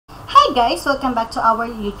Hey guys, welcome back to our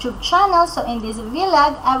YouTube channel. So in this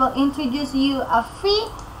vlog, I will introduce you a free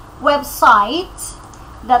website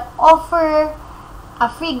that offer a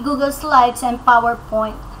free Google Slides and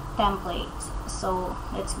PowerPoint templates. So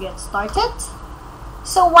let's get started.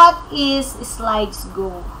 So what is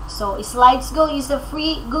SlidesGo? So SlidesGo is a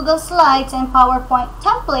free Google Slides and PowerPoint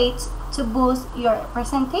templates to boost your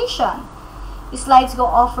presentation. SlidesGo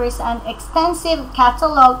offers an extensive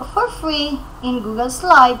catalog for free in Google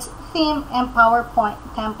Slides, theme, and PowerPoint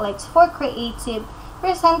templates for creative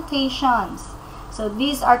presentations. So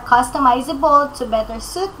these are customizable to better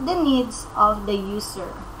suit the needs of the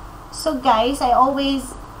user. So guys, I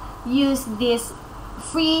always use this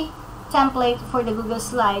free template for the Google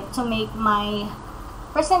Slide to make my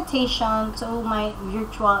presentation to my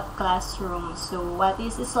virtual classroom. So what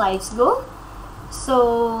is SlidesGo?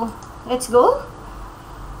 So let's go.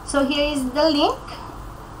 So here is the link.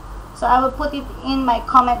 So I will put it in my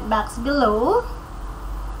comment box below.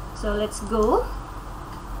 So let's go.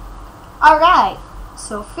 Alright,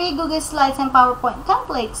 so free Google Slides and PowerPoint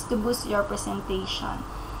templates to boost your presentation.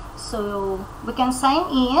 So we can sign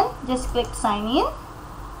in. Just click sign in.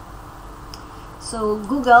 So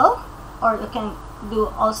Google, or you can do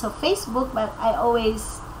also Facebook, but I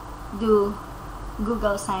always do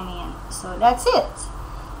Google sign in. So that's it.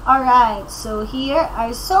 Alright, so here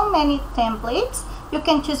are so many templates. You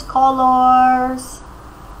can choose colors,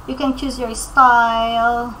 you can choose your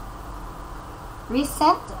style,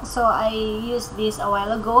 recent. So I used this a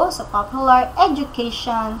while ago. So popular,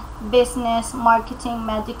 education, business, marketing,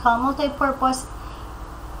 medical, multi-purpose,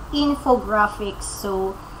 infographics.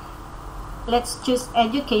 So let's choose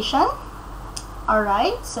education.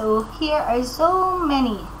 Alright, so here are so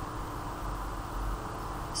many.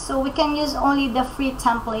 So we can use only the free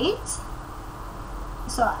template.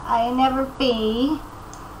 So I never pay,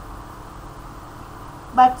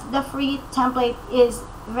 but the free template is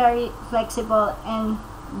very flexible and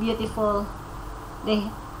beautiful.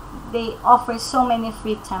 They offer so many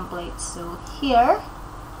free templates. So here,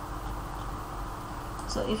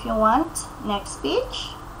 so if you want, next page.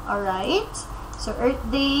 Alright, so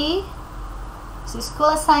Earth Day, so school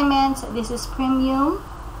assignments, this is premium.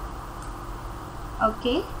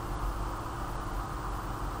 Okay.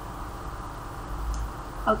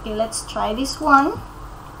 Okay, let's try this one.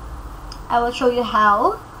 I will show you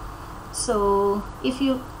how. So if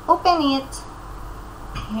you open it,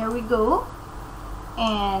 here we go,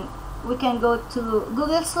 and we can go to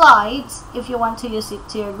Google Slides if you want to use it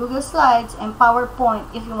to your Google Slides, and PowerPoint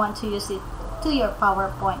if you want to use it to your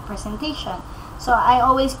PowerPoint presentation. So I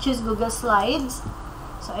always choose Google Slides.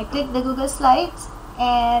 So I click the Google Slides,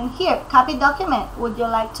 and here, copy document. Would you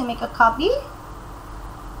like to make a copy?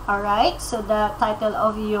 Alright, so the title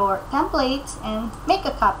of your templates, and make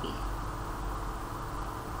a copy.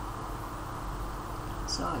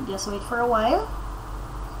 So just wait for a while.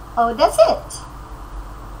 Oh, that's it.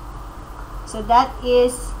 So that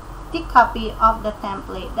is the copy of the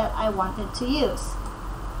template that I wanted to use.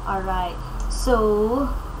 Alright, so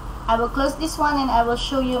I will close this one and I will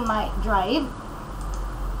show you my drive.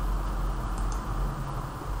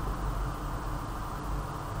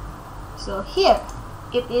 So here,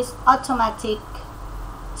 it is automatic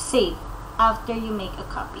save after you make a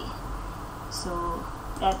copy. So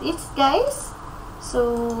that is, guys.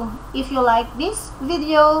 So if you like this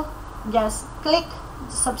video, just click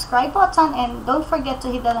the subscribe button and don't forget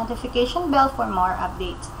to hit the notification bell for more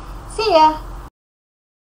updates. See ya!